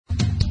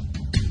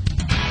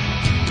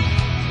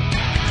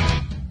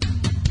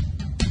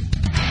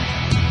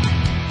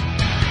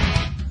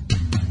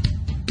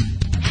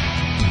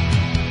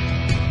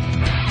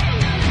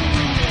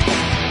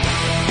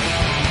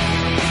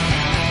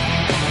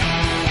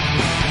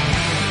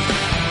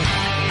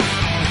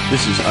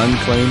This is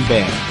Unclaimed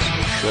Bands,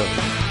 the show.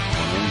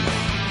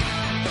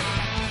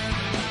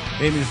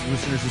 Hey, music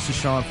listeners, this is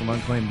Sean from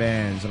Unclaimed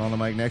Bands, and on the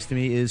mic next to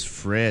me is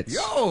Fritz.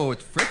 Yo,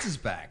 Fritz is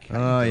back.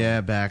 Oh,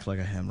 yeah, back like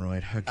a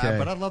hemorrhoid. Okay.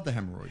 But I love the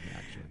hemorrhoid,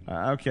 actually.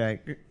 Okay.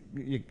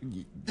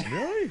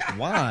 Really?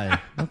 Why?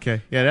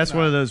 Okay. Yeah, that's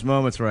one of those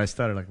moments where I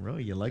started like,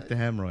 really? You like the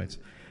hemorrhoids?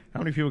 How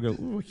many people go,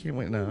 ooh, I can't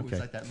wait? No, okay. It's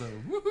like that little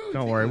woohoo.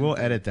 Don't worry, we'll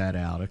edit that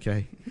out,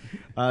 okay?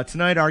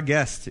 Tonight, our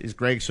guest is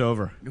Greg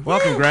Sover.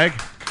 Welcome, Greg.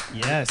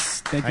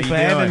 Yes, thank How you you for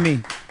doing? having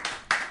me.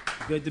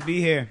 Good to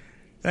be here.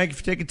 Thank you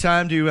for taking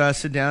time to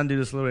sit down and do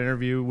this little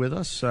interview with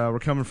us. We're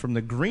coming from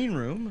the green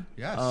room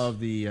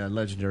of the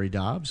legendary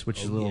Dobbs,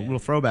 which is a little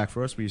throwback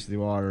for us. We used to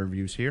do all our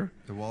reviews here.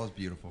 The wall is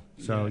beautiful.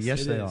 So,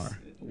 yes it they is. are.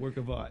 A work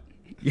of art.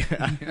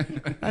 Yeah,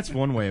 that's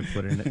one way of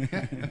putting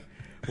it.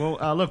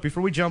 Well, look,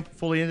 before we jump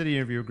fully into the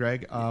interview,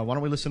 Greg, why don't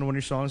we listen to one of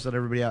your songs, let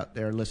everybody out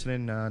there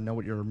listening know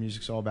what your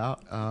music's all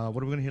about.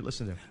 What are we going to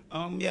listen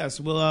to? Yes,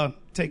 we'll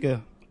take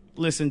a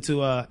listen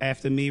to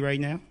After Me right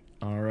now.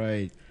 All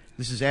right.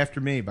 This is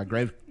After Me by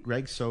Greg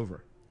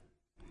Sover.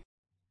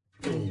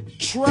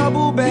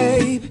 Trouble,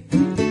 babe.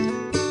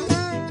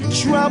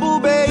 Trouble,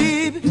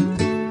 babe.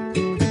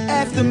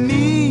 After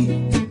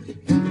me.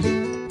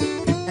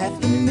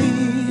 After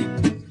me.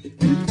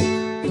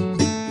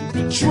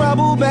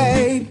 Trouble,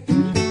 babe.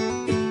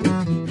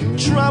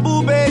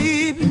 Trouble,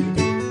 babe.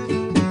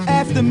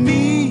 After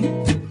me.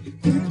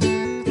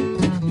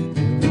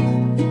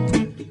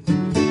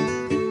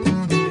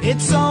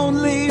 It's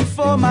only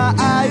for my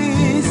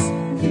eyes.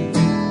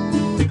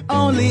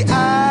 Only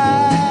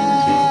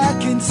I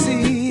can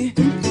see.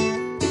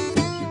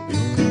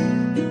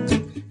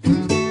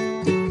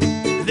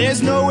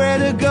 There's nowhere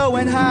to go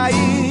and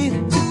hide.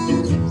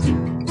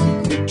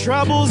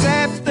 Trouble's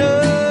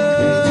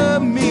after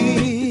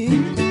me.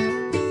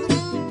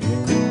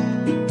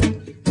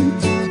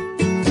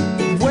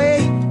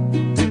 Wait,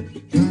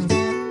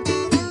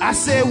 I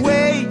said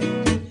wait.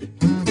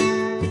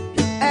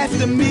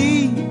 After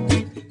me.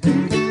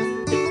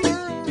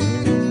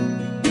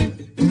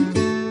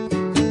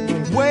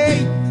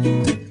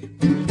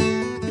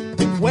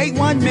 Wait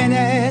 1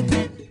 minute.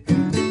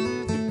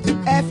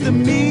 After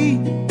me.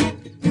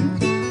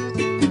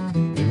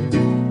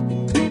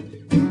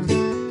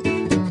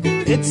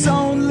 It's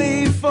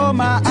only for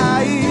my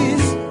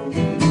eyes.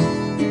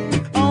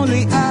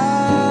 Only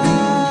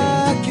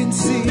I can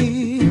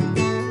see.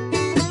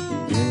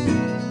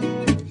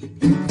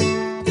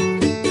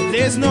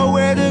 There's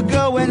nowhere to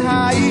go and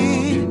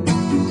hide.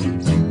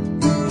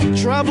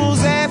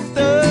 Trouble's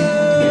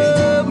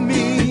after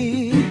me.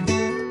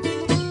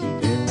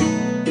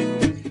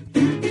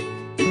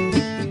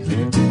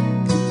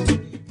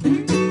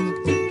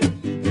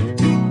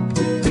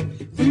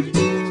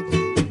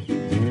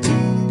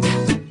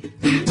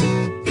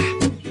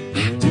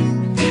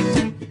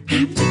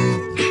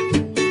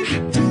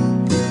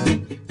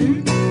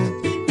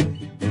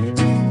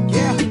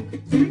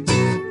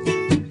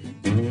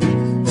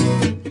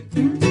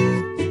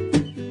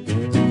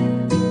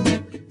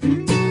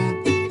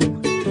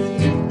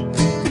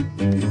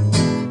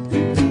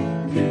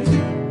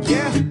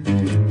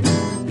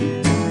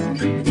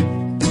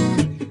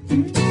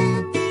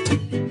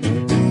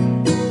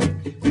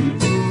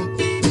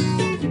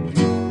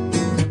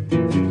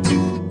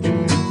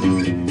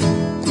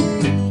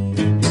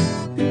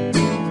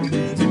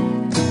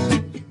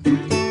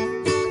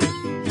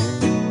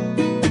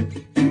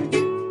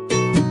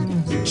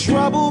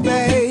 Trouble,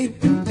 babe.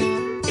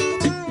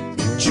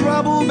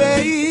 Trouble,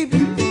 babe.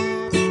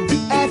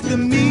 After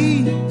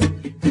me.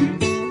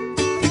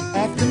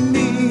 After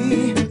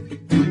me.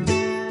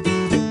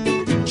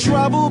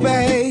 Trouble,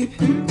 babe.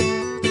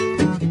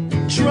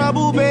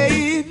 Trouble,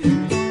 babe.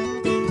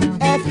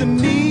 After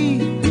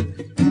me.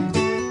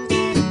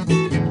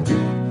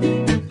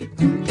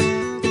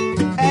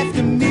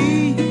 After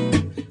me.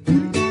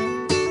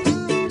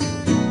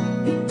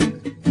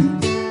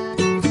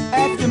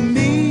 After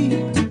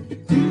me.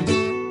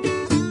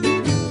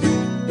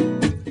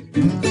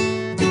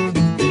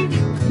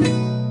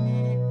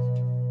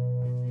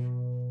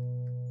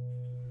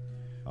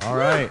 All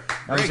right.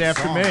 That was Great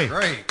After song. Me.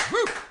 Great.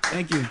 Woo.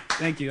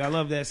 Thank you. I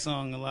love that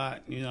song a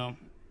lot.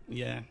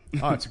 Yeah.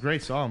 Oh, it's a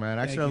great song, man.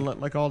 Actually, I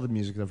like all the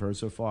music I've heard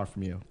so far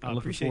from you. I'm I looking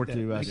appreciate forward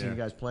to that. seeing you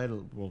guys play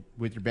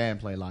with your band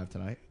play live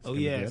tonight.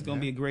 It's gonna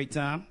be a great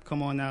time.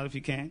 Come on out if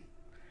you can.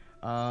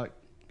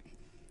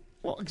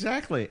 Well,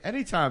 exactly.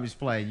 Anytime he's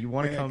playing, you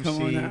want to come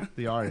come on see now.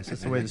 the artist.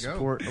 That's the way to There you go.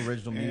 support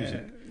original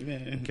music.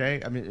 Yeah.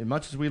 Okay? I mean, as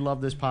much as we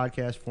love this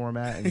podcast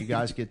format and you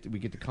guys get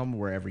to come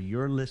wherever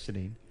you're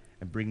listening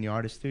and bring the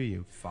artist to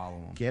you, Follow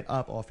him. get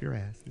up off your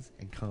asses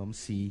and come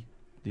see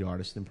the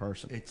artist in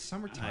person. It's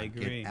summertime. I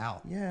agree. Get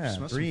out. Yeah,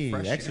 Smell some breathe,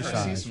 fresh air.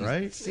 exercise, See some-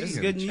 right? see There's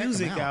him. good Check him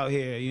music out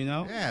here,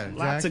 Yeah,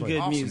 Lots of exactly. good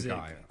Awesome music.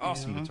 guy.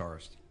 Awesome Uh-huh.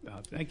 guitarist.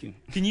 Thank you.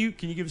 Can you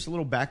give us a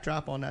little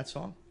backdrop on that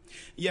song?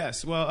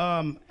 Yes.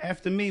 Well,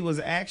 After Me was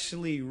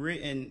actually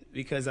written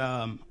because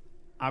I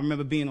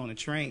remember being on a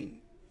train.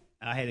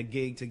 I had a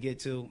gig to get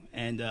to,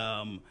 and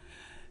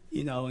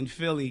in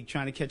Philly,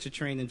 trying to catch a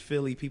train in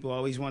Philly, people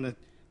always want to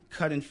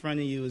cut in front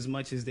of you as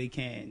much as they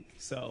can.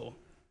 So,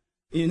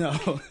 you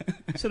know,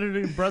 So they're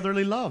doing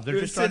brotherly love. They're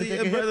just trying to take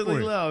a hit for brotherly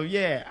you. love.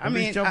 Yeah, I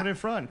Nobody's mean, jumping in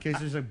front in case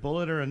there's a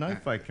bullet or a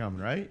knife fight coming,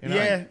 right? And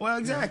yeah. Well,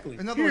 exactly.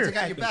 In other words, they got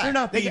Here, your back. they're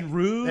not They being got-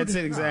 rude. That's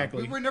it No,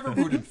 exactly. we were never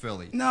rude in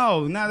Philly.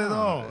 No, not at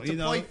all. It's you a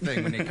know, polite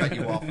thing when they cut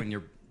you off when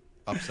you're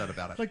upset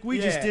about it. Like we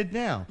just Yeah. did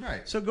now.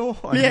 Right. So go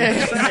on.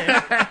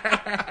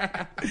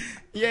 Yeah.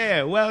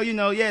 Yeah, well, you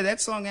know, yeah, that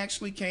song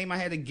actually came. I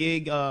had a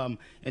gig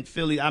in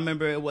Philly. I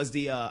remember it was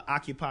the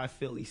Occupy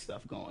Philly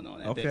stuff going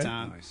on at Okay. that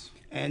time. Nice.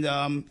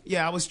 And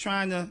yeah, I was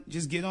trying to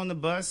just get on the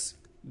bus,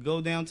 go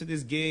down to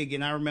this gig,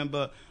 and I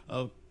remember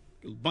a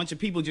bunch of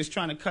people just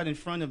trying to cut in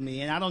front of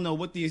me. And I don't know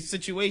what the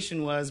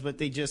situation was, but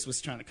they just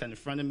was trying to cut in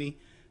front of me.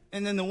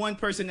 And then the one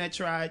person that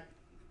tried,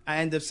 I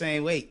ended up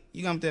saying, wait,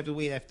 you're going to have to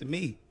wait after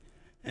me.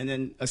 And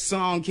then a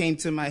song came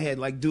to my head,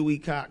 like Dewey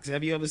Cox.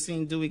 Have you ever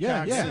seen Dewey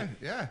Yeah, Cox? yeah.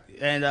 Yeah.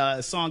 And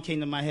a song came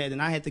to my head,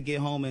 and I had to get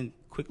home and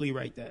quickly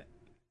write that.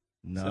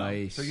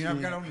 Nice. So you never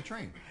got on the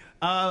train.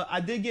 I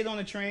did get on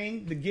a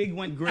train. The gig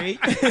went great.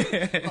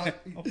 Okay.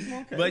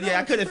 But yeah,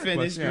 I could have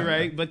finished, Yeah.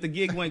 right? But the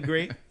gig went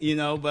great, you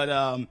know.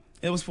 But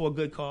it was for a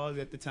good cause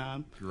at the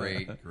time.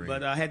 Great.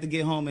 But I had to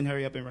get home and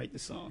hurry up and write the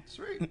song.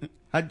 Sweet.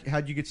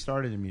 How'd you get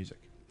started in music?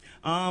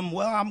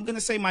 Well, I'm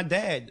gonna say my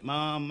dad.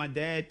 My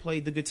dad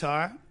played the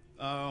guitar.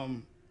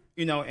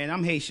 You know, and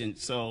I'm Haitian,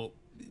 so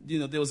you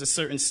know there was a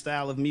certain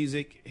style of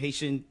music.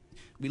 Haitian,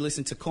 we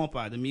listened to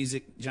compa. The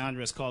music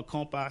genre is called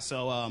compa.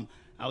 So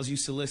I was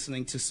used to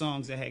listening to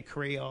songs that had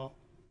Creole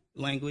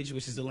language,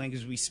 which is the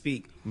language we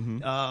speak.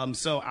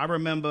 So I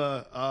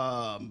remember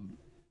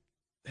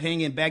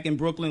hanging back in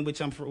Brooklyn,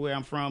 where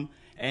I'm from,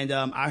 and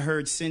I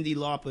heard Cyndi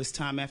Lauper's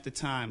 "Time After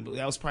Time."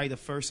 That was probably the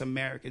first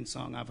American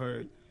song I've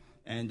heard,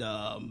 and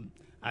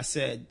I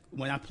said,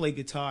 when I play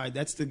guitar,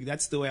 that's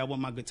the way I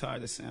want my guitar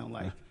to sound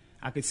like.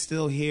 I could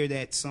still hear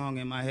that song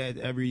in my head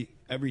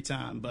every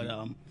time, but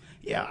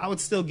yeah, I would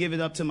still give it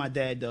up to my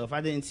dad though. If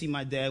I didn't see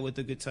my dad with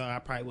the guitar, I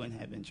probably wouldn't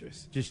have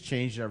interest. Just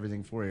changed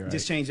everything for you, right?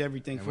 Just changed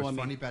everything And for what's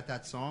me. funny about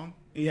that song?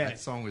 Yeah. That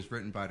song was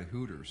written by the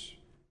Hooters.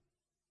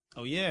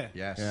 Oh yeah.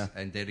 Yes. Yeah.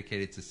 And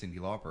dedicated to Cyndi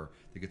Lauper.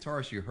 The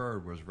guitarist you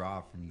heard was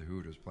Rob from the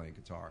Hooters playing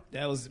guitar.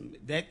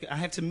 That I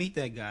have to meet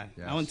that guy.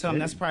 Yes. I want to tell him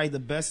that's probably the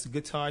best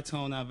guitar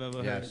tone I've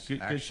ever Yes. Good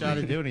Actually, shot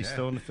at doing. He's yeah.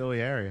 still in the Philly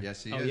area.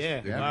 Yes, he Oh, is.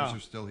 yeah. The Wow.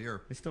 Hooters are still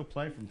here. They still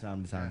play from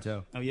time to time too.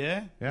 heard. Oh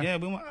yeah. Yeah.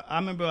 I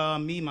remember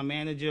me, my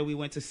manager. We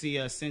went to see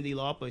Cyndi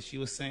Lauper. She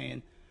was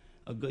saying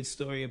a good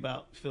story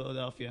about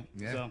Philadelphia.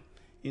 Yeah. So,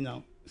 you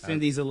know,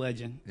 Cindy's a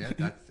legend.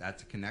 Yeah,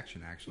 that's a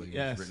connection, actually. It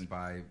Yes. was written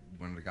by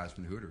one of the guys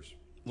from the Hooters.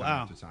 Time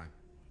Wow. after time.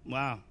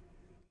 Wow.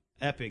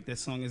 Epic. That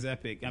song is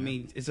epic. I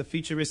mean, it's a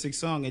futuristic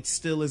song. It's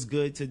still as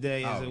good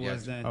today as it yeah, was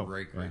it's then. a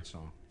great yeah.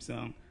 song.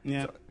 So,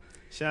 yeah.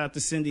 Shout out to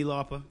Cyndi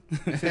Lauper.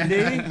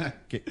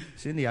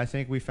 Cindy, I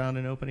think we found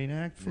an opening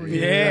act for you.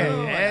 Yeah,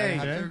 Oh, hey.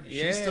 after-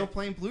 Yeah. She's still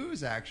playing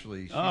blues,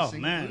 actually. She's Oh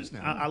singing man, blues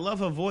now. I love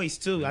her voice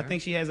too. I Yeah.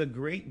 think she has a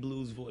great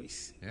blues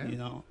voice. Yeah. You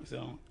know,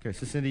 so Okay,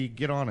 so Cindy,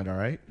 get on it, all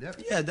right?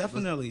 Yep. yeah,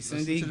 definitely. Listen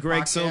Cindy, to the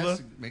Greg podcast, Silver.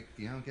 Get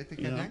the You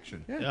know.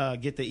 connection. Yeah.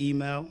 Get the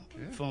email,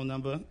 Yeah. phone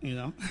number. You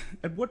know,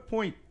 At what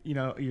point,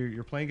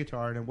 you're playing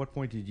guitar, and at what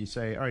point did you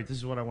say, all right, this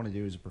is what I want to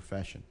do as a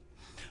profession?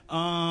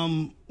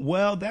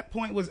 well, that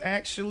point was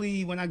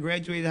actually when I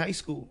graduated high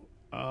school.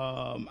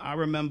 I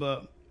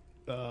remember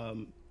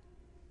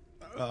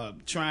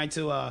trying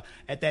to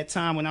at that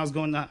time when I was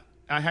going to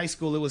high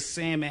school, it was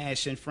Sam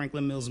Ash and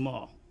Franklin Mills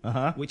Mall,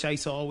 which I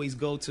used to always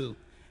go to.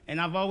 And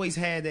I've always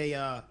had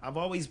I've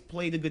always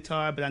played the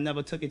guitar, but I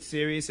never took it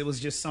serious. It was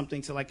just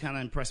something to like kind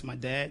of impress my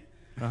dad.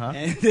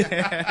 And,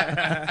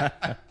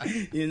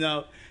 you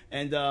know,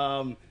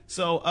 and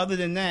so other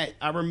than that,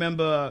 I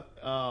remember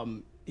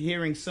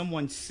hearing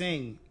someone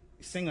sing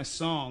a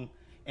song,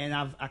 and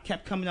I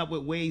kept coming up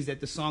with ways that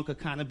the song could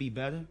kind of be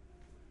better.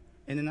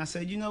 And then I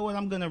said, you know what,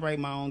 I'm gonna write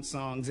my own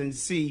songs and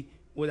see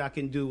what I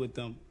can do with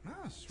them.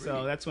 Ah, sweet.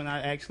 So that's when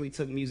I actually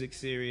took music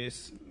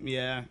serious.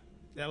 Yeah,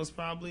 that was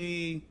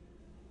probably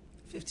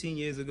 15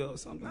 years ago or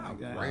something Oh, like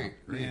that. great.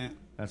 Yeah,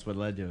 That's what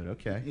led to it.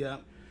 Okay. yeah.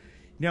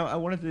 Now, I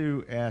wanted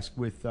to ask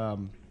with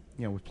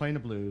with playing the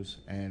blues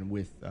and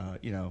with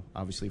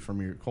obviously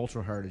from your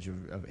cultural heritage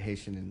of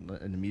Haitian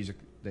and the music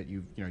that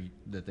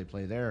that they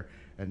play there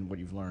and what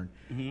you've learned,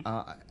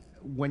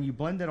 when you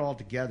blend it all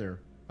together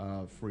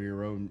for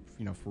your own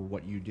for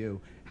what you do,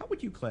 how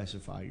would you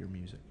classify your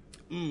music?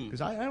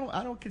 Because I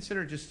don't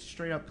consider it just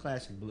straight up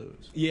classic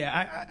blues. Yeah,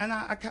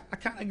 I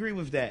kind of agree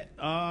with that.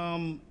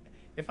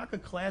 If I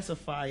could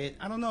classify it,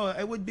 I don't know.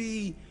 It would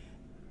be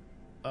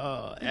You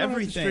don't have to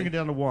everything. string it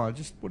down to one.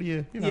 Just what do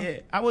you know? Yeah,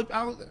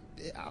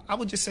 I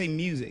would just say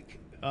music.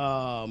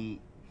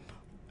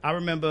 I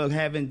remember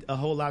having a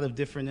whole lot of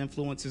different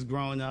influences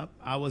growing up.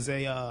 I was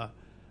I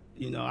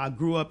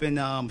grew up in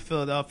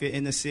Philadelphia,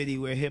 in the city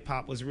where hip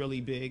hop was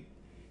really big.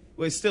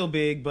 Well, it's still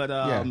big, but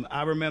Yeah.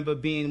 I remember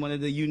being one of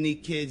the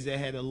unique kids that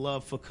had a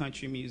love for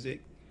country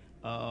music.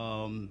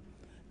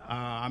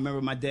 I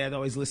remember my dad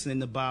always listening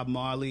to Bob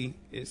Marley.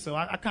 So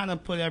I kind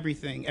of put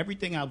everything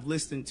I've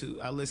listened to,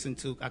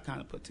 I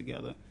kind of put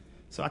together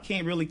So I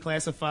can't really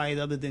classify it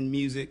other than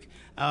music.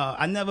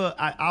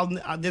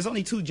 There's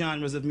only two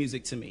genres of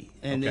music to me,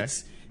 and Okay.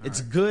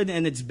 it's good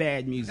and it's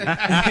bad music,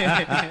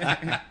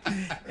 and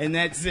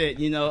that's it.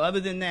 You know, other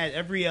than that,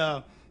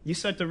 you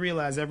start to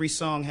realize every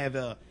song have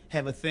a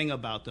thing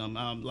about them.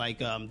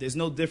 There's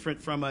no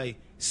different from a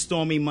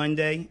Stormy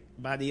Monday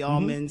by the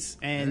Almonds,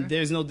 and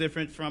there's no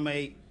different from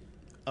a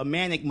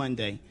Manic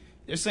Monday.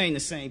 They're saying the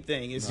same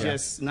thing. It's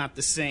just not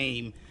the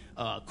same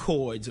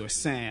chords or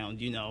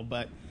sound, you know.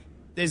 But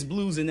there's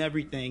blues in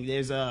everything.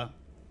 It's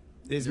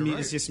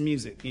just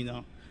music, you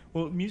know.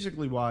 Well,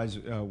 musically wise,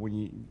 when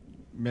you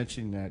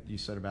mentioned that you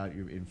said about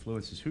your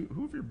influences,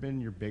 who have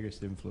been your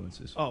biggest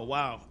influences? Oh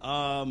wow.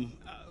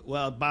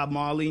 Well, Bob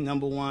Marley,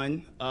 number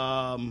one.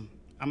 I'm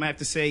gonna have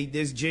to say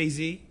there's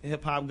Jay-Z,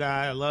 hip hop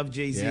guy. I love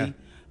Jay-Z.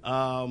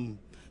 Yeah.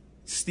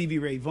 Stevie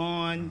Ray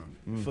Vaughan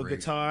for Great.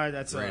 guitar.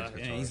 That's Great and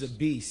he's a guitarist.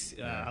 beast.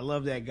 I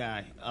love that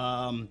guy.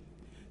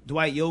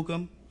 Dwight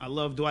Yoakam. I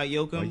love Dwight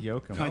Yoakam. Dwight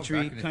Yoakam. Country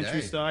Oh, back in the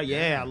country day. star.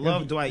 Yeah. Yeah, I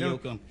love Dwight You know,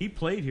 Yoakam. He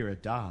played here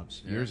at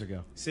Dobbs years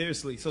ago.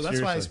 Seriously. So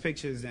that's why his Seriously.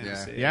 picture's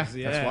downstairs.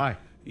 Yeah, that's why.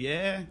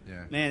 Yeah.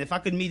 Yeah. Man, if I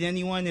could meet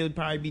anyone, it would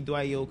probably be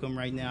Dwight Yoakam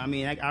right now. I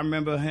mean, I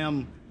remember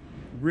him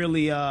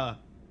really,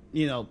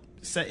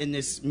 setting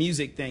this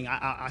music thing.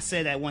 I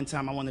said at one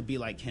time I want to be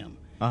like him.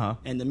 Uh-huh.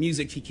 And the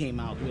music he came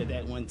out with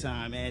at one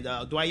time. And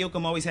Dwight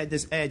Yoakam always had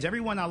this edge.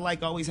 Everyone I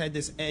like always had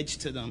this edge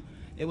to them.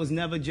 It was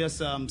never just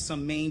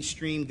some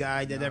mainstream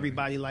guy that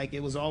everybody liked.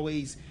 It was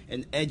always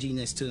an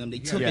edginess to them. They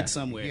took Yeah. it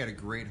somewhere. He had a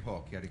great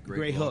hook. He had a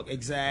Great hook,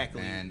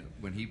 exactly. And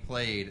when he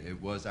played, it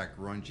was that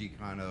grungy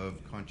kind of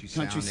country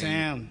Country sounding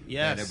sound,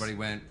 yes. that everybody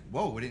went,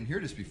 whoa, we didn't hear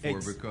this before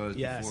because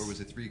yes. before it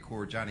was a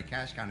 3-chord Johnny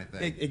Cash kind of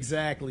thing.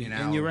 Exactly. You know,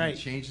 And you're right.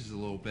 He changes a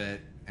little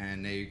bit,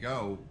 and there you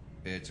go.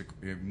 It's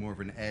more of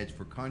an edge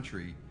for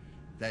country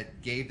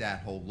that gave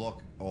that whole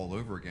look all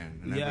over again.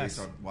 And everybody Yes.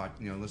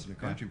 started listening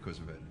to country because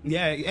of it.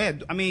 Yeah.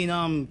 I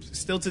mean,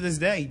 still to this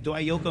day,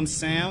 Dwight Yoakam's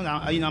sound.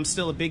 I'm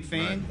still a big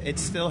fan. Right. It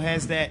still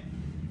has that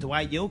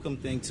Dwight Yoakam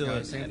thing to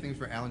it. Same thing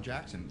for Alan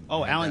Jackson.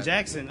 Oh, Had Alan that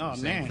Jackson. Oh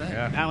same man, thing.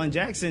 Yeah. Alan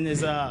Jackson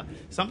is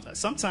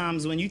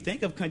sometimes when you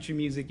think of country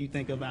music, you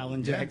think of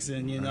Alan Yeah.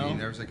 Jackson. You I know. mean,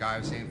 there's a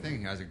guy, same thing.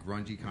 He has a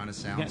grungy kind of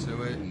sound Yeah.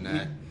 to it, and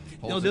that.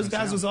 Those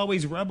guys was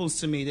always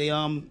rebels to me.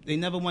 They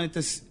never wanted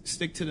to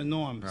stick to the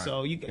norm. Right.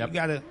 So you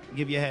gotta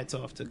give your hats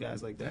off to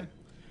guys like that.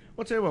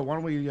 Well, tell you what, why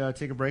don't we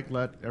take a break,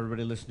 let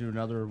everybody listen to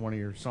another one of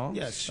your songs?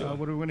 Yes, sure.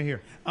 What are we going to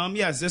hear?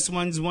 Yes, this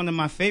one's one of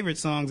my favorite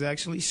songs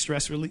actually.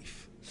 Stress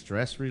Relief.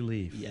 Stress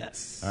Relief.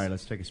 Yes. All right,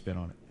 let's take a spin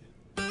on it.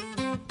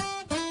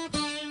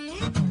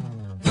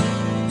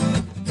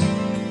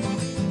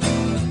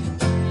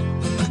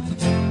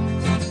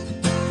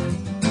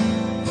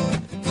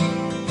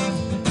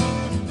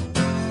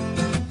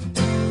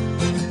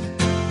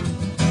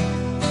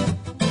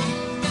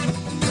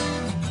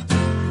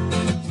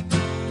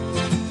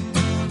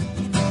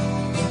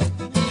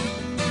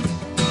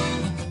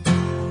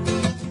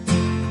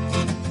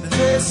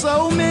 There's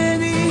so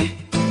many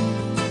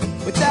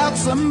without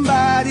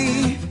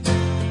somebody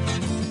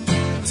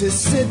to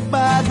sit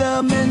by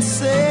them and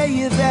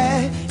say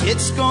that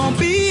it's gonna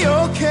be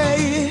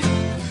okay.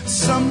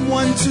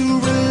 Someone to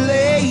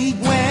relate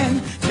when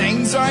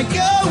things aren't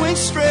going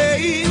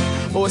straight,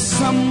 or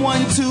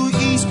someone to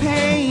ease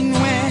pain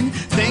when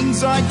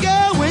things aren't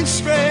going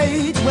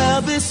straight.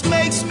 Well, this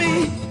makes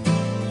me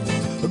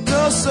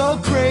go so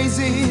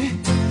crazy.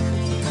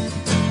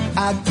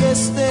 I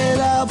guess that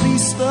I'll be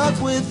stuck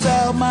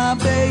without my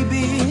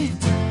baby.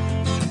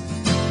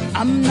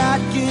 I'm not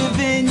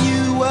giving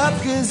you up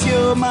 'cause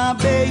you're my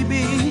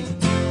baby.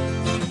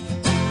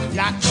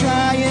 Not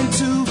trying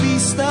to be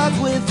stuck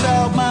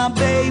without my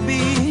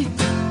baby.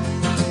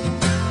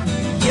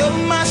 You're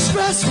my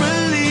stress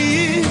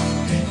relief.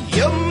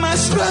 You're my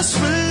stress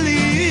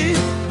relief.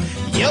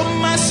 You're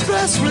my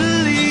stress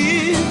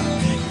relief.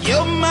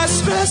 You're my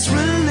stress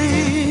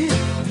relief.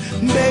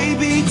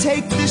 Baby,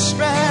 take the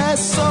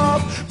stress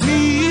off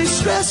me,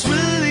 stress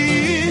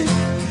relief.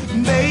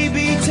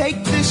 Baby,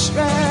 take the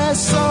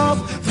stress off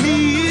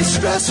me,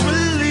 stress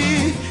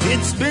relief.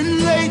 It's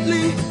been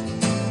lately,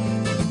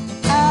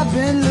 I've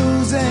been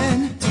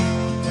losing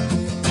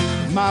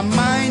my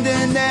mind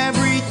and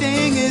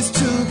everything is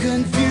too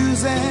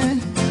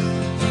confusing.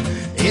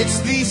 It's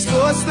these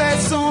thoughts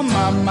that's on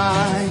my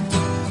mind,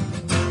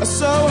 are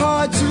so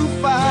hard to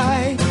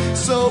fight.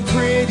 So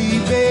pretty,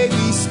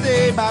 baby,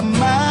 stay by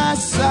my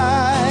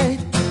side.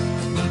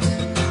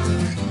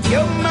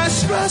 You're my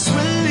stress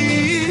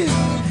relief.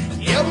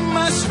 You're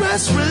my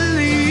stress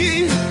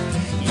relief.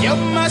 You're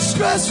my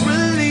stress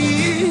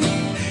relief.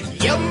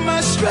 You're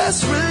my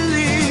stress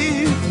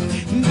relief.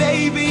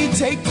 Baby,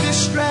 take the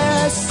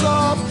stress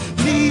off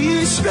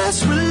me,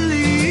 stress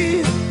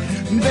relief.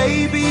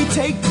 Baby,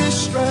 take the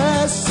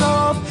stress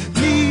off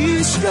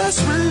me,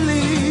 stress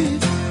relief.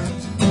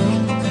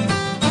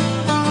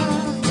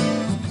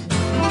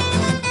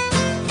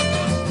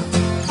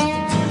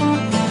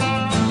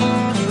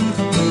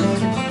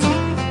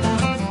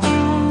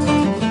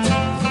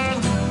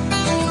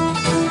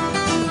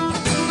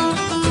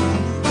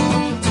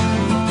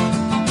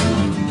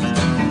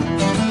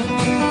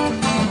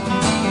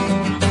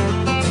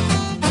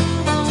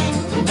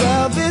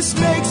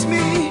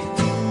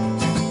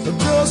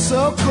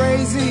 so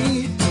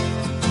crazy.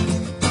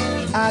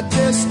 I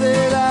guess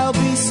that I'll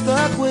be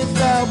stuck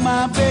without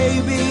my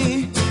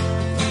baby.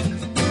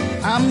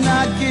 I'm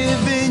not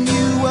giving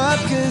you up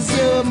 'cause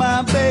you're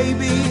my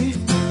baby.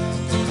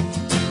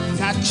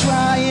 Not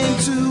trying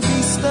to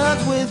be stuck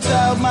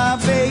without my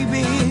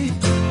baby.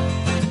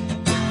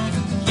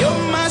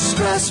 You're my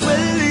stress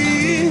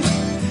relief.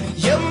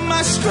 You're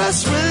my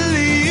stress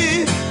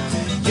relief.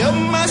 You're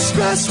my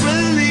stress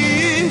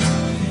relief.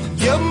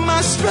 You're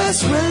my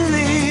stress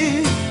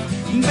relief.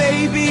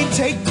 Baby,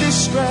 take the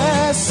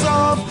stress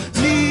off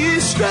me,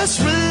 stress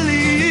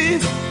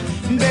relief.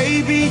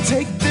 Baby,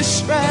 take the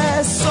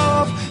stress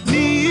off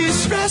me,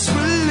 stress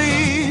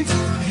relief.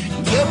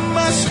 You're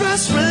my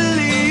stress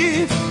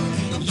relief.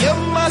 You're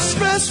my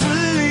stress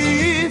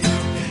relief.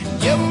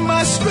 You're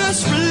my stress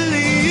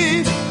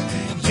relief.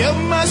 You're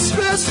my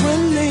stress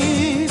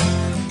relief.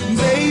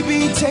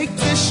 Baby, take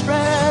the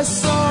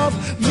stress off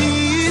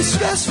me,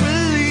 stress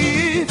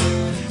relief.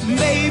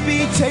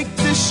 Baby, take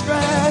the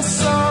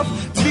stress off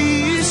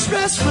me,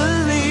 stress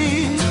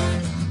relief.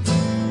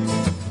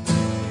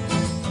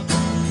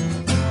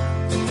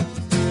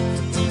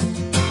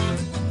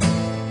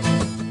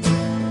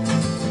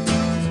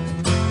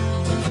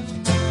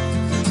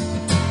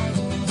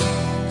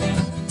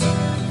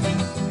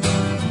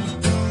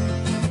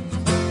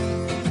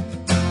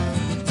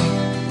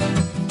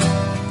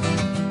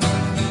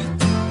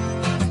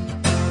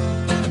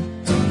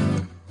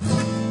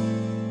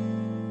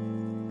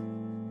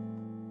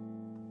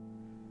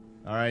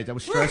 All right, that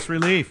was Stress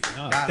Relief.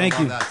 God, Thank I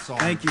love you. that song.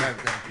 Thank you. That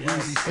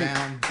bluesy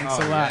sound. Thanks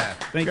Oh, a lot. yeah.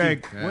 Thank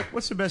Greg, you. Yeah.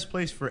 what's the best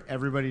place for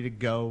everybody to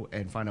go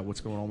and find out what's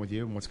going on with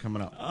you and what's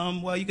coming up?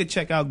 Well, you can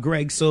check out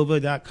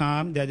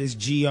GregSilva.com. That is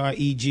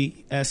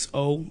GREGSOV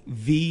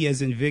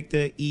as in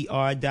Victor,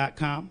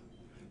 ER.com.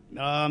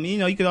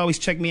 You can always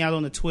check me out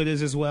on the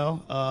Twitters as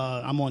well.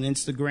 I'm on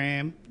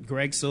Instagram,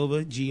 Greg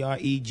Silva,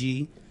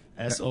 GREGSOVER.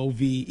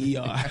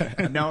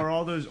 Now, are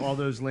all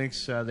those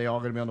links? They all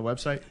going to be on the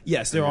website?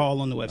 Yes, they're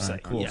all on the website. All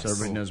right, cool. Yes. So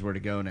everybody knows where to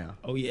go now.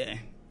 Oh, yeah.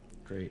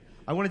 Great.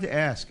 I wanted to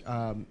ask.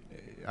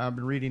 I've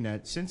been reading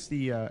that since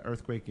the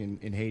earthquake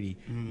in Haiti,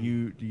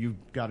 you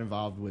got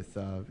involved with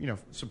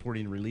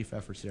supporting relief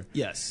efforts there.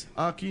 Yes.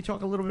 Can you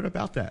talk a little bit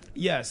about that?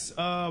 Yes.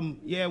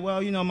 Yeah.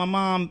 Well, my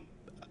mom.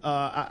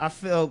 I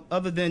felt,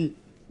 other than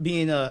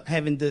being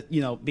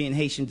being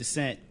Haitian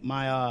descent,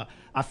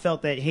 I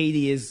felt that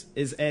Haiti is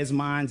as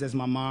mine as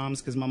my mom's,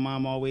 because my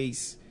mom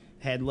always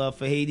had love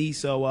for Haiti.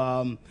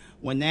 So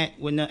when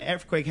the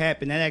earthquake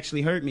happened, that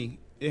actually hurt me.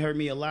 It hurt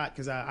me a lot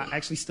because I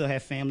actually still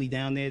have family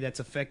down there that's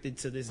affected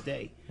to this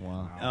day.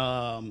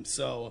 Wow.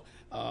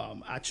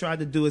 I tried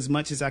to do as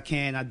much as I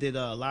can. I did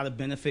a lot of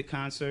benefit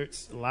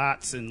concerts,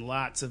 lots and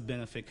lots of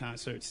benefit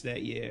concerts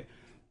that year.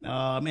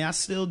 I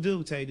still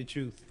do, tell you the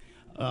truth.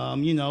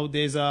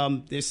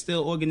 There's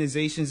still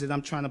organizations that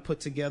I'm trying to put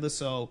together.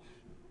 So,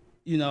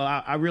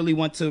 I really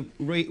want to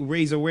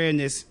raise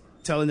awareness,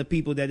 telling the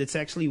people that it's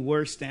actually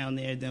worse down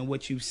there than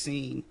what you've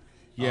seen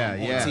on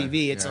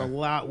TV. It's a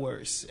lot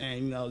worse.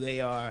 And,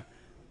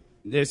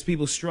 there's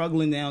people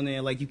struggling down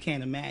there like you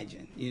can't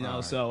imagine,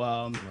 Right. So,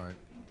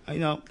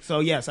 Right. So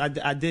yes,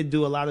 I did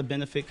do a lot of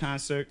benefit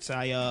concerts.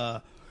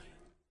 I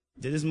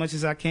did as much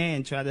as I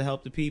can, try to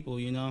help the people,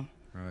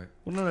 Right.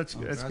 Well, no, that's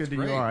that's good that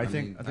great. you are. I I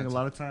think mean, a that's-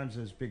 lot of times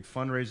this big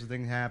fundraiser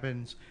thing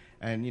happens,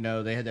 and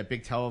they had that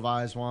big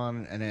televised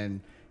one, and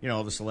then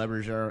all the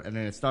celebrities are, and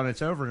then it's done,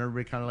 it's over, and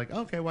everybody kind of like,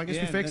 okay, well, I guess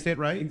we fixed it,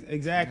 right?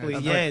 Exactly. Yeah,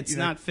 Yeah, but, it's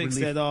not fixed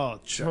relief- at all.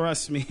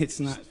 Trust me, it's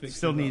not fixed.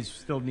 Still at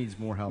all. needs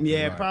more help.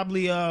 Yeah, Right.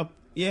 probably. A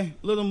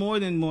little more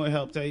than more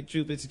help. Tell you the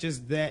truth, it's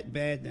just that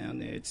bad down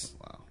there. It's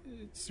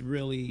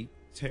really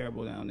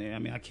terrible down there.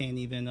 I can't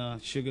even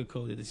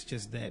sugarcoat it. It's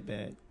just that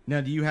bad. Now,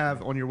 do you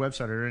have on your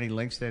website, are there any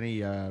links to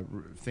any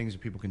things that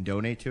people can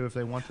donate to if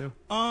they want to?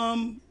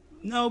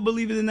 No,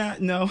 believe it or not,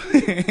 no. Not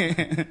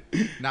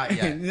yet. Not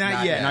yet.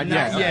 Not Not yet.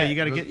 yet. Okay, you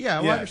got to get. Yeah,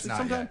 well, I Yeah, understand. not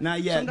Sometimes, yet.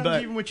 Not yet, Sometimes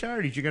but- even with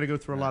charities, you got to go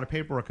through a lot of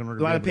paperwork in order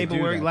to A lot of be able to do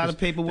paperwork, that, a lot of 'cause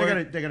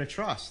paperwork. They got to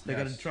trust. They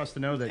got to Yes. trust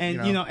to know that.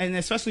 And and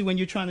especially when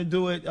you're trying to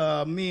do it,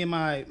 me and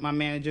my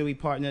manager, we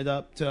partnered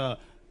up to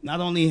not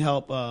only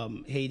help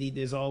Haiti.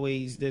 There's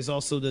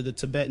also the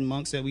Tibetan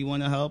monks that we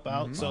want to help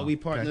out. So we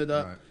partnered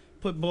up, Right.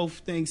 put both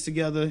things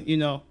together.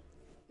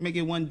 Make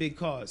it one big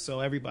cause so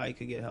everybody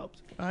could get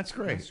helped. That's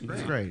great. That's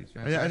That's great.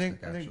 great. It's I think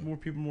fantastic, more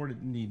people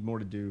need more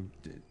to do.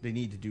 They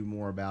need to do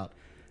more about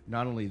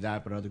not only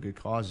that but other good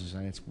causes,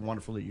 and it's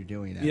wonderful that you're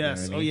doing that.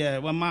 Yes. You know Oh what I mean? yeah.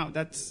 Well,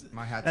 that's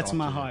My hat's that's off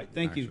my to you, heart.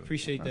 Thank you. actually.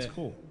 Appreciate That's that.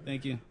 cool.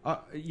 Thank you.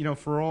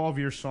 For all of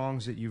your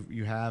songs that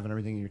you have and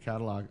everything in your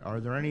catalog,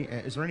 is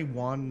there any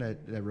one that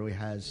really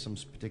has some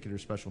particular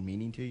special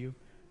meaning to you?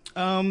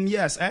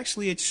 Yes,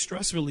 actually, it's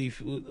Stress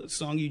Relief, the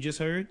song you just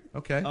heard.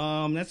 Okay.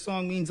 That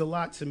song means a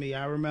lot to me.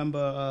 I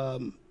remember,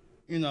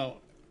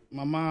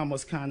 my mom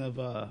was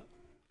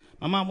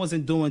my mom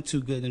wasn't doing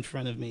too good in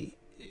front of me,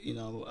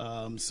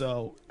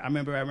 so I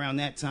remember around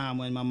that time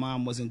when my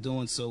mom wasn't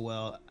doing so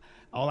well,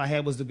 all I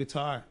had was the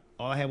guitar.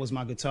 All I had was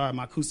my guitar,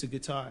 my acoustic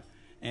guitar.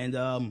 And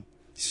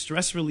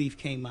Stress Relief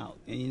came out,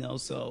 and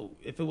so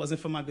if it wasn't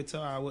for my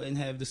guitar, I wouldn't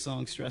have the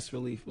song Stress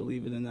Relief.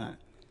 Believe it or not,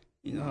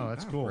 Oh,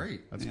 that's cool.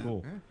 Great. That's Yeah.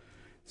 cool. Yeah.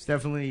 It's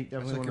definitely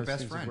like one your of those best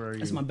things friend. where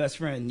that's my best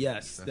friend.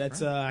 Yes, Best that's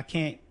friend. I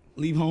can't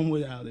leave home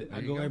without it. I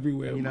you go go.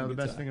 everywhere. You with know, my the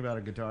best guitar. thing about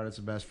a guitar that's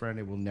a best friend,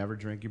 it will never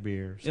drink your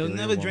beer. steal It'll your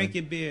never woman. drink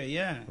your beer.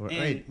 Yeah, Well, and,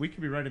 hey, we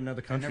could be writing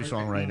another country Never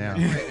song take- right now.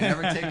 Right,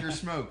 never take your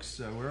smokes,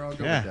 so we're all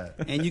good Yeah. with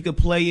that. and you can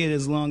play it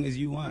as long as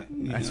you want.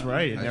 you That's know.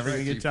 right. It That's never right.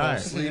 gonna So get you fall tired.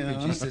 asleep and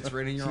You know. she sits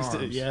right in your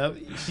arms. Yeah,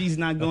 she's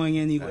not going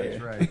anywhere.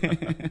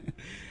 That's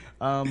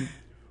right.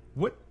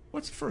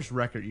 What's the first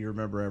record you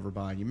remember ever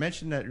buying? You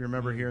mentioned that you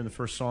remember hearing the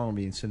first song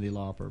being Cyndi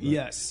Lauper. But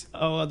Yes.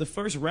 The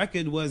first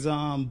record was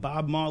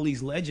Bob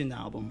Marley's Legend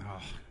album. Oh,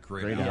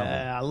 great Great album.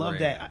 Yeah, I love Great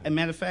that. album. As a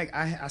matter of fact,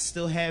 I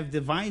still have the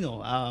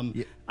vinyl.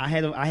 Yeah. I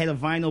had a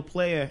vinyl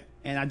player,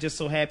 and I just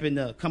so happened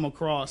to come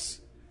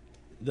across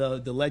the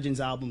Legends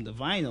album, the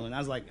vinyl, and I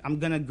was like, I'm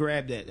gonna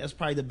grab that. That's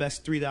probably the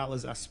best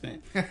 $3 I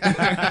spent.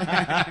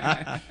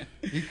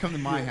 You come to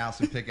my house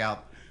and pick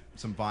out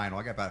some vinyl.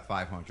 I got about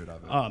 500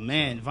 of it. Oh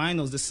man,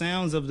 vinyls, the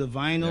sounds of the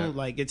vinyl, Yeah.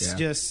 like it's Yeah.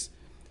 just,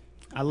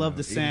 I love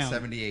the Even sound.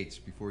 78s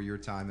before your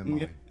time and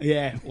mine.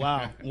 Yeah,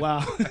 wow.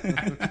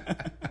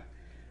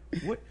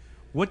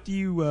 what do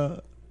you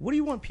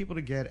want people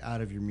to get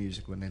out of your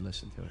music when they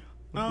listen to it?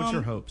 What's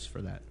your hopes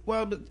for that?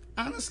 Well, but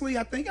honestly,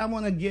 I think I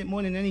want to get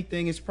more than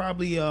anything. It's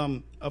probably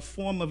a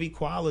form of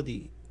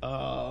equality.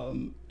 I'll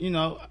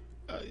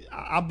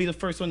be the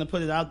first one to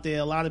put it out there.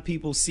 A lot of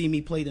people see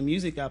me play the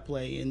music I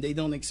play, and they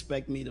don't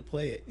expect me to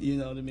play it. You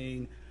know what I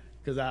mean?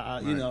 Because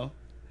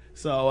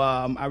So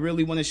I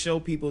really want to show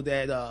people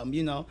that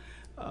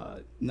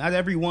not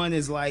everyone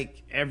is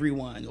like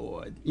everyone,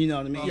 or you know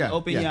what I mean. Yeah,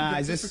 Open yeah. your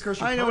eyes. Just It's- because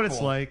you're I know what it's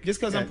purple. like. just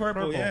because I'm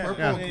purple, yeah.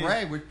 Purple yeah. and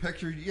gray with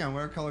picture,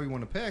 whatever color you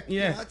want to pick.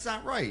 Yeah. That's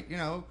not right.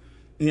 Yeah,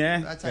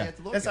 That's how you have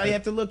to look That's at how it. you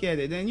have to look at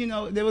it.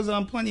 And there was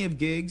plenty of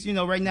gigs.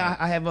 Right now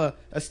I have a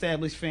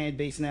established fan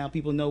base now.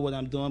 People know what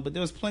I'm doing. But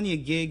there was plenty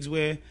of gigs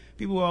where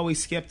people were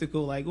always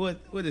skeptical, like what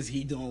is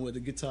he doing with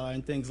a guitar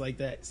and things like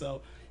that.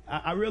 So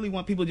I really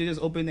want people to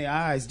just open their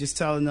eyes, just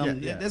telling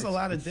them there's a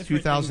lot of It's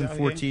different.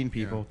 2014,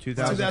 people.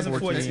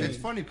 2014. It's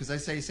funny because I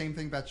say the same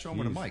thing about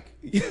Showman and Mike.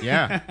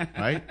 Yeah,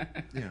 right.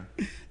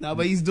 No,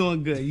 but he's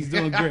doing good. He's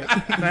doing great.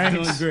 Thanks.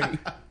 He's doing great.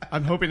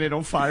 I'm hoping they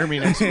don't fire me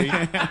next week.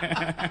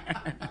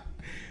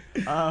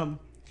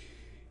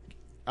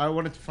 I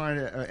wanted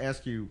to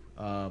ask you,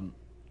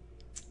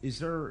 is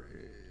there,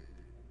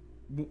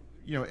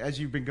 as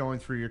you've been going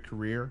through your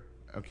career,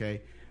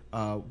 okay,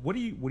 what do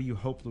you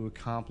hope to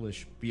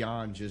accomplish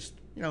beyond just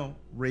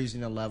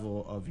raising the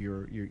level of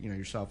your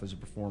yourself as a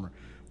performer?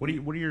 What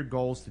are your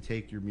goals to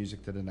take your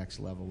music to the next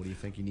level? What do you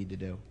think you need to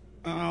do?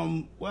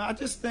 Well, I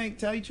just think,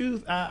 tell you the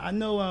truth, I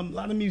know a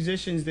lot of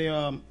musicians,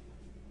 they're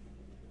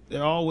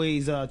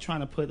always trying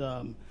to put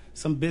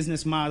some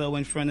business motto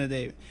in front of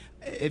their.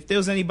 If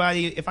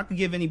I could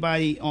give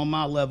anybody on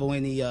my level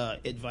any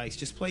advice,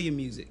 just play your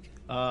music.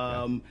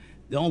 Don't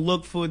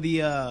look for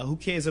the who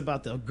cares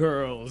about the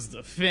girls,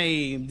 the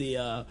fame,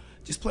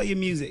 just play your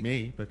music.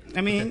 Me, but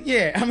I mean,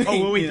 yeah. I mean, oh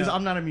well, wait, you because know.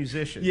 I'm not a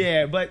musician.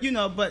 Yeah, but a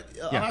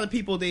Yeah. lot of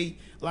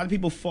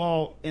people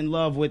fall in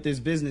love with this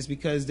business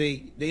because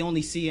they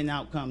only see an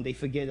outcome. They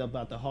forget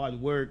about the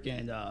hard work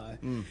and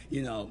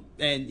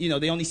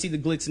they only see the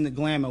glitz and the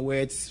glamour,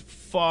 where it's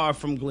far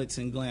from glitz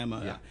and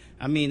glamour. Yeah.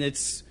 I mean,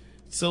 it's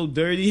so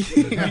dirty.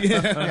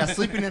 Yeah,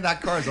 sleeping in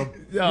that car is a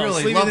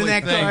really sleeping lovely in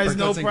that thing car for is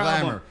no glitz and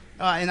problem. glamour.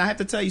 And I have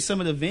to tell you,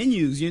 some of the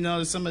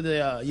venues, some of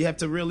the you have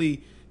to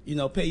really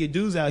pay your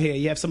dues out here.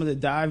 You have some of the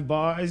dive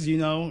bars,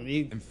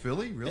 In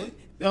Philly, really?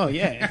 Oh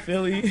yeah, in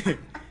Philly,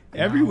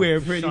 everywhere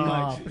pretty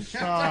much.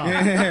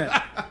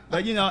 Stop.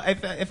 But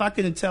if I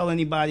couldn't tell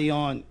anybody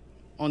on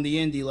the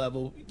indie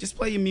level, just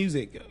play your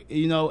music.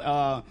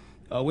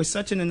 We're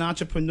such in an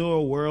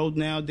entrepreneurial world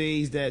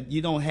nowadays that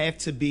you don't have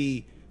to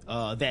be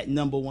that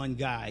number one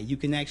guy. You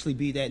can actually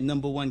be that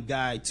number one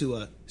guy to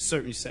a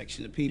certain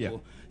section of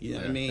people. You know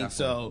what I mean? Definitely.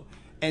 So.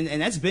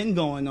 And that's been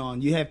going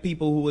on. You have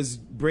people who was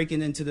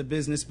breaking into the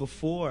business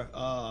before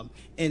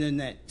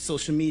internet,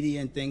 social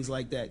media, and things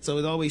like that. So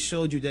it always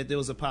showed you that there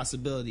was a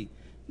possibility.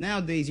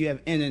 Nowadays, you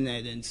have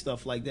internet and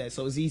stuff like that,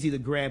 so it's easy to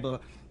grab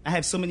I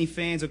have so many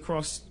fans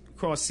across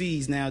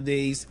seas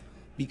nowadays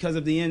because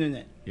of the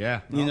internet.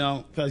 Yeah.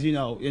 Because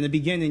in the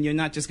beginning, you're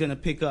not just gonna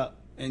pick up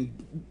and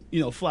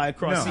fly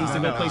across seas to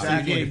go play some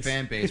Having a gigs.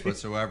 fan base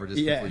whatsoever just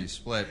Yeah. before you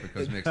split,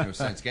 because it makes no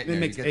sense getting It there.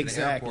 makes- You get to the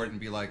exactly. airport and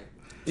be like,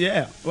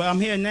 Yeah. Well,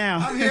 I'm here now.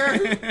 I'm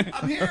here.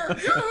 I'm here.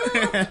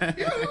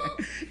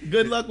 Yoo-hoo.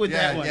 Good luck with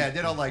that one. Yeah, they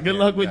don't like Good it.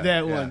 luck with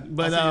Yeah, that yeah. one.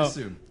 But I'll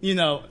see you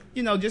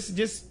soon.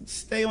 just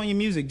stay on your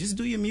music. Just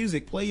do your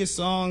music. Play your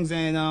songs,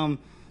 and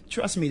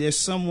trust me, there's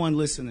someone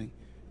listening.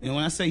 And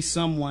when I say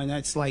someone,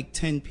 that's like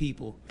 10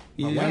 people.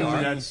 You Well, know we what I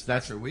are. mean?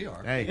 That's Sure, we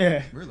are. Hey.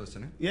 Yeah. We're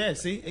listening. Yeah.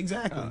 See,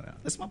 exactly. Oh, yeah.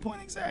 That's my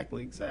point.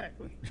 Exactly.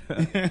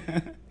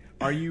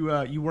 Are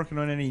you working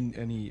on a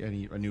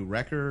new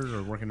record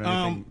or working on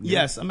anything? new?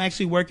 Yes, I'm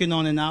actually working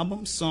on an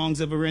album, Songs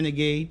of a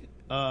Renegade,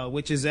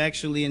 which is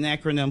actually an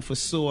acronym for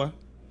SOAR.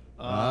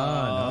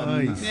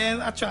 Nice.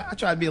 Man, I try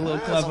to be a little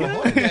That's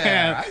clever. good.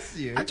 Yeah, I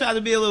see it. I try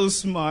to be a little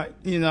smart,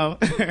 you know.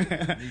 Need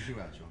you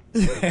out, Sean.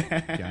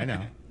 Yeah, I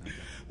know.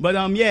 But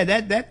yeah,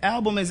 that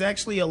album is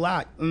actually a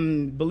lot.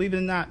 Believe it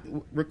or not,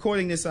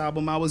 recording this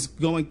album, I was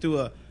going through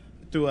a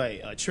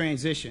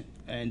transition,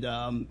 and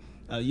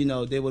you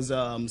know, there was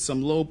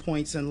some low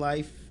points in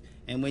life,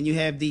 and when you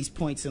have these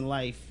points in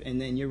life, and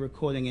then you're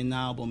recording an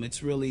album,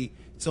 it's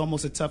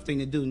almost a tough thing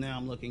to do. Now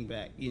I'm looking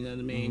back, you know what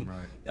I mean?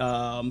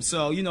 Right.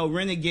 So you know,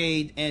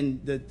 Renegade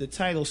and the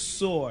title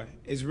Soar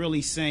is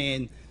really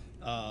saying,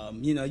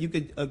 you know, you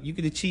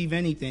could achieve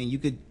anything, you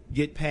could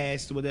get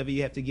past whatever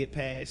you have to get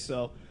past.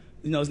 So.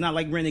 You know, it's not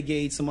like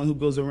Renegade, someone who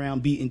goes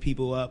around beating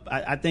people up.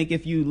 I think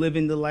if you live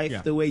in the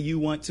life the way you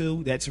want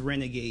to, that's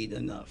Renegade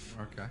enough.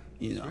 Okay.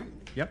 You know. Sweet.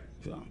 Yep.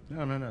 So,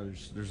 No.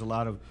 There's a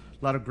lot of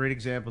great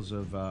examples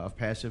of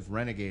passive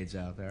renegades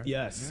out there.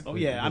 yes. Yeah. Oh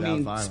yeah. I Without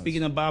mean, violence.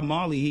 speaking of Bob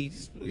Marley,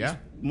 he's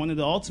one of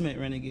the ultimate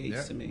renegades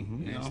Yeah. to me.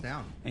 You Hands know?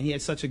 down. And he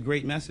had such a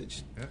great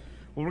message. Yeah.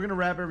 Well, we're gonna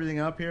wrap everything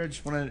up here. I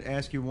just want to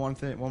ask you one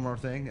more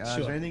thing. Is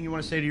Sure. there anything you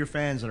want to say to your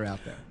fans that are out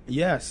there?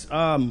 Yes.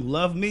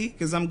 Love me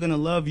because I'm gonna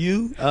love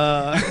you. There's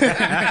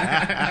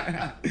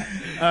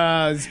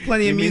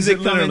plenty of He means music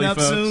it coming literally, up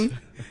folks. soon.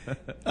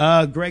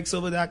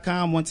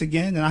 GregSilver.com once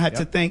again, and I have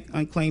to thank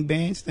Unclaimed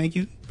Bands. Thank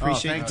you.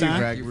 Appreciate thank the you,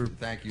 time. Greg.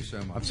 Thank you so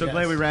much. I'm so Yes.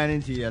 glad we ran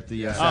into you at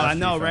the. Oh, South I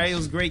know, Street right? Fest. It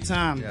was a great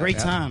time. Yeah. Great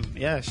Yeah. time.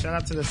 Yeah. Shout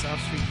out to the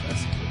South Street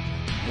Festival.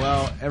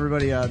 Well,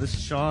 everybody, this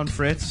is Sean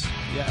Fritz.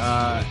 Yes.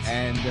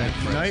 And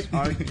tonight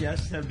our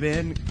guests have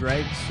been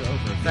Greg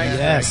Silver. Thanks,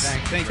 Yes.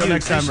 Greg. Thank Until you.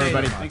 next time, Appreciate it.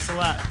 everybody. Thanks a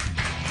lot.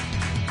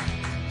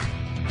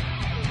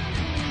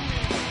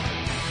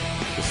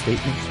 The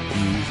statements,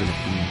 views, and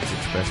opinions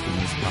expressed in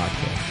this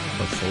podcast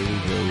are solely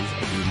those of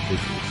the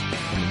individuals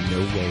and in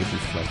no way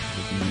reflect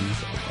the views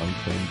of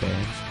Unclaimed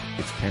Bands,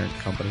 its parent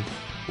company,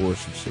 or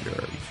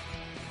subsidiaries.